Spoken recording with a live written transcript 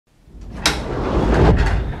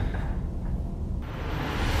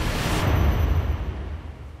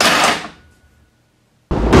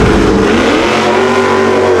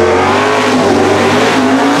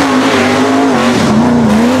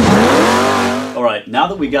Alright, now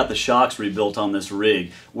that we got the shocks rebuilt on this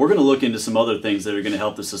rig, we're going to look into some other things that are going to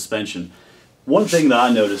help the suspension. One thing that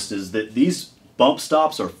I noticed is that these bump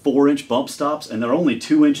stops are 4-inch bump stops and they're only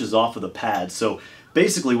 2 inches off of the pad. So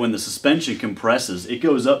basically when the suspension compresses, it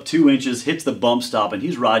goes up 2 inches, hits the bump stop, and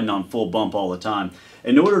he's riding on full bump all the time.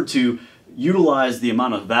 In order to utilize the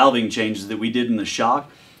amount of valving changes that we did in the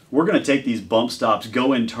shock, we're going to take these bump stops,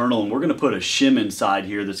 go internal, and we're going to put a shim inside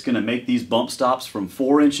here that's going to make these bump stops from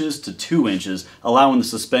 4 inches to 2 inches, allowing the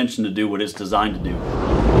suspension to do what it's designed to do.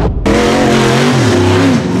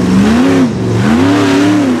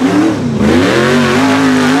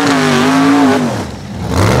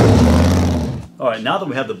 Alright, now that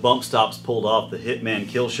we have the bump stops pulled off the Hitman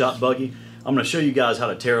Kill Shot buggy, I'm going to show you guys how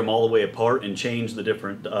to tear them all the way apart and change the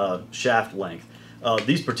different shaft length.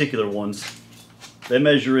 These particular ones, they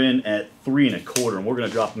measure in at 3 1/4, and we're going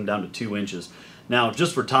to drop them down to 2 inches. Now,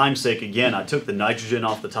 just for time's sake, again, I took the nitrogen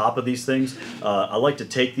off the top of these things. I like to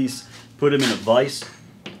take these, put them in a vise,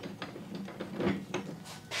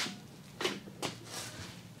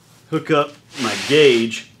 hook up my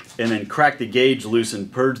gauge, and then crack the gauge loose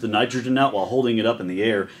and purge the nitrogen out while holding it up in the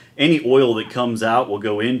air. Any oil that comes out will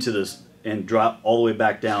go into this and drop all the way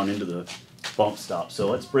back down into the bump stop. So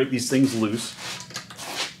let's break these things loose.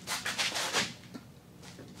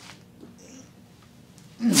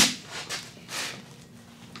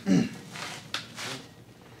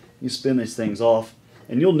 You spin these things off,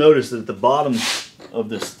 and you'll notice that at the bottom of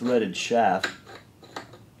this threaded shaft,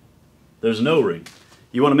 there's an O-ring.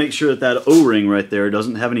 You want to make sure that that O-ring right there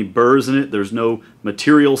doesn't have any burrs in it, there's no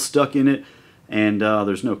material stuck in it, and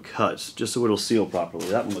there's no cuts, just so it'll seal properly.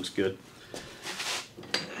 That one looks good.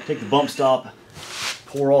 Take the bump stop,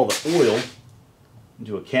 pour all the oil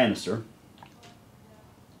into a canister.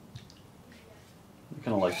 I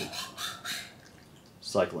kind of like to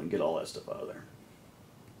cycle and get all that stuff out of there.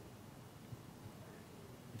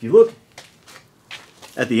 If you look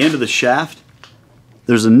at the end of the shaft,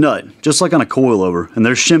 there's a nut, just like on a coilover, and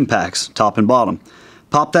there's shim packs, top and bottom.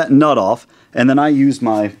 Pop that nut off, and then I use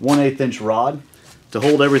my 1/8 inch rod to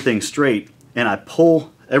hold everything straight, and I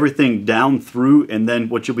pull everything down through, and then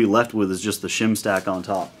what you'll be left with is just the shim stack on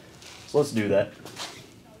top. So let's do that.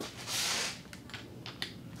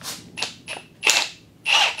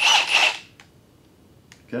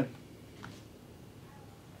 Okay.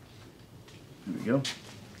 There we go.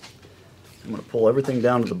 I'm going to pull everything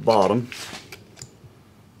down to the bottom.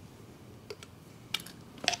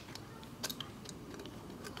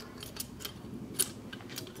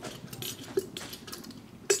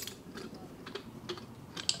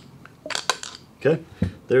 Okay,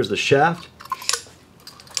 there's the shaft.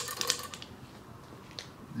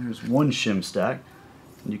 There's one shim stack.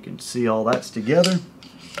 And you can see all that's together.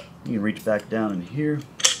 You can reach back down in here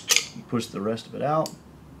and push the rest of it out.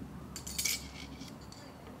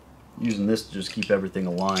 Using this to just keep everything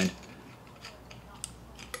aligned.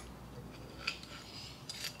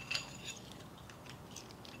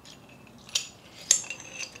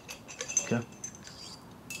 Okay,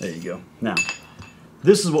 there you go. Now,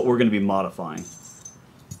 this is what we're going to be modifying.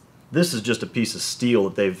 This is just a piece of steel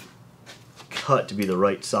that they've cut to be the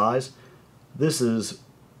right size. This is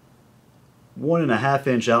 1.5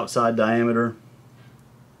 inch outside diameter,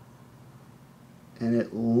 and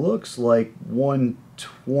it looks like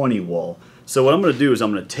 120 wall. So what I'm going to do is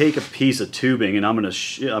I'm going to take a piece of tubing and I'm going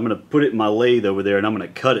to put it in my lathe over there, and I'm going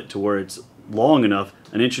to cut it to where it's long enough,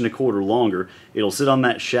 1 1/4 longer. It'll sit on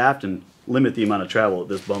that shaft and limit the amount of travel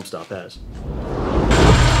that this bump stop has.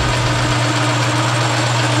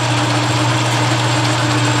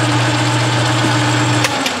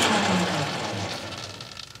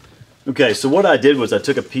 Okay, so what I did was I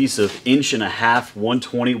took a piece of 1.5 inch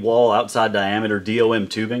 120 wall outside diameter DOM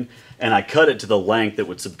tubing, and I cut it to the length that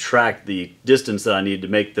would subtract the distance that I needed to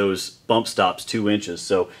make those bump stops 2 inches.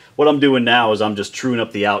 So what I'm doing now is I'm just truing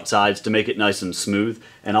up the outsides to make it nice and smooth,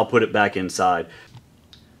 and I'll put it back inside.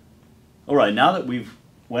 Alright, now that we've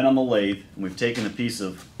went on the lathe and we've taken a piece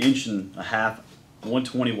of 1.5 inch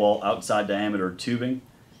 120 wall outside diameter tubing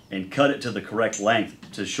and cut it to the correct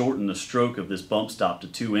length to shorten the stroke of this bump stop to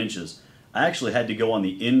 2 inches. I actually had to go on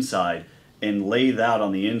the inside and lathe out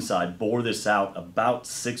on the inside, bore this out about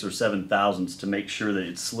 6 or 7 thousandths to make sure that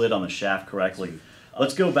it slid on the shaft correctly.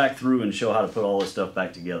 Let's go back through and show how to put all this stuff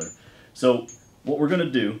back together. So what we're going to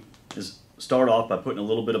do is start off by putting a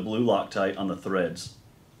little bit of blue Loctite on the threads.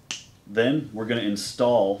 Then we're going to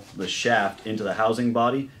install the shaft into the housing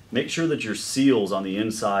body. Make sure that your seals on the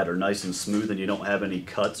inside are nice and smooth and you don't have any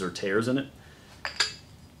cuts or tears in it.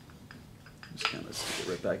 Just kind of stick it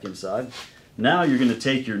right back inside. Now you're going to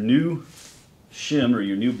take your new shim or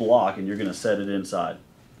your new block and you're going to set it inside.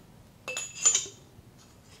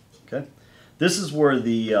 Okay, this is where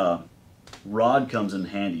the rod comes in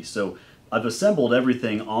handy. So I've assembled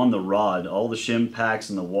everything on the rod, all the shim packs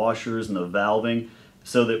and the washers and the valving,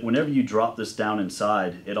 so that whenever you drop this down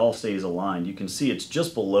inside, it all stays aligned. You can see it's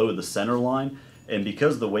just below the center line, and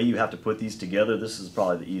because of the way you have to put these together, this is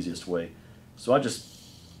probably the easiest way. So I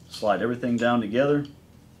just slide everything down together,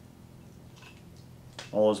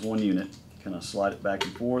 all as one unit. Kind of slide it back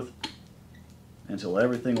and forth until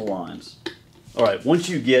everything aligns. Alright, once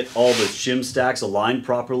you get all the shim stacks aligned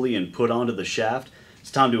properly and put onto the shaft, it's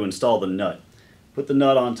time to install the nut. Put the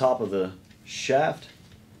nut on top of the shaft,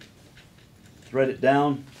 thread it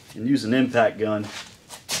down, and use an impact gun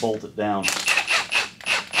to bolt it down.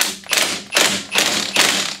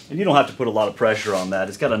 And you don't have to put a lot of pressure on that.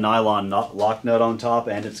 It's got a nylon lock nut on top,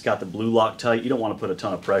 and it's got the blue Loctite. You don't want to put a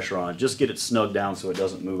ton of pressure on it. Just get it snug down so it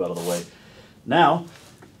doesn't move out of the way. Now,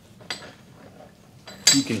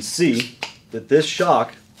 you can see that this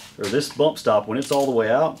shock, or this bump stop, when it's all the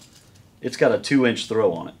way out, it's got a 2-inch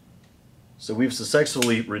throw on it. So we've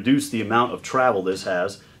successfully reduced the amount of travel this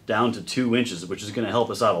has down to 2 inches, which is going to help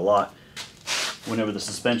us out a lot whenever the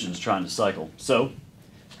suspension is trying to cycle. So,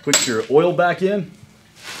 put your oil back in.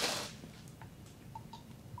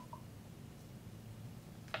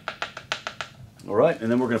 Alright,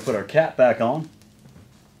 and then we're going to put our cap back on.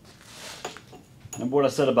 Remember what I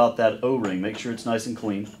said about that O-ring, make sure it's nice and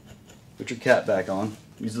clean. Put your cap back on.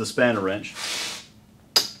 Use the spanner wrench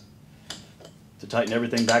to tighten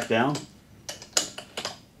everything back down.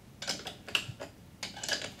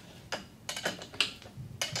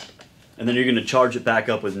 And then you're going to charge it back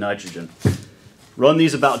up with nitrogen. Run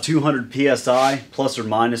these about 200 psi, plus or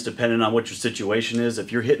minus, depending on what your situation is.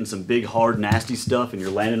 If you're hitting some big, hard, nasty stuff and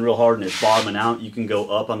you're landing real hard and it's bottoming out, you can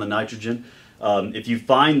go up on the nitrogen. If you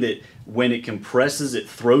find that when it compresses, it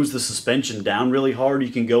throws the suspension down really hard,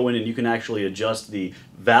 you can go in and you can actually adjust the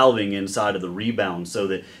valving inside of the rebound so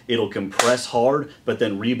that it'll compress hard but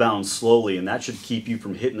then rebound slowly, and that should keep you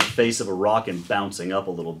from hitting the face of a rock and bouncing up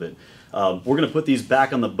a little bit. We're going to put these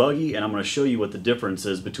back on the buggy, and I'm going to show you what the difference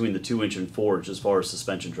is between the 2-inch and 4-inch as far as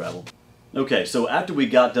suspension travel. Okay, so after we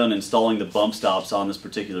got done installing the bump stops on this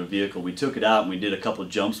particular vehicle, we took it out and we did a couple of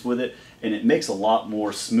jumps with it, and it makes a lot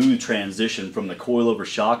more smooth transition from the coilover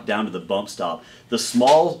shock down to the bump stop. The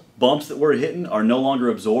small bumps that we're hitting are no longer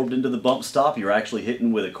absorbed into the bump stop. You're actually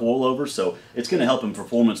hitting with a coilover, so it's going to help him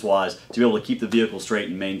performance-wise to be able to keep the vehicle straight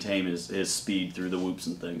and maintain his speed through the whoops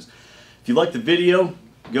and things. If you like the video,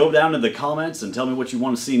 go down to the comments and tell me what you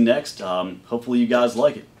want to see next. Hopefully you guys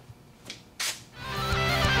like it.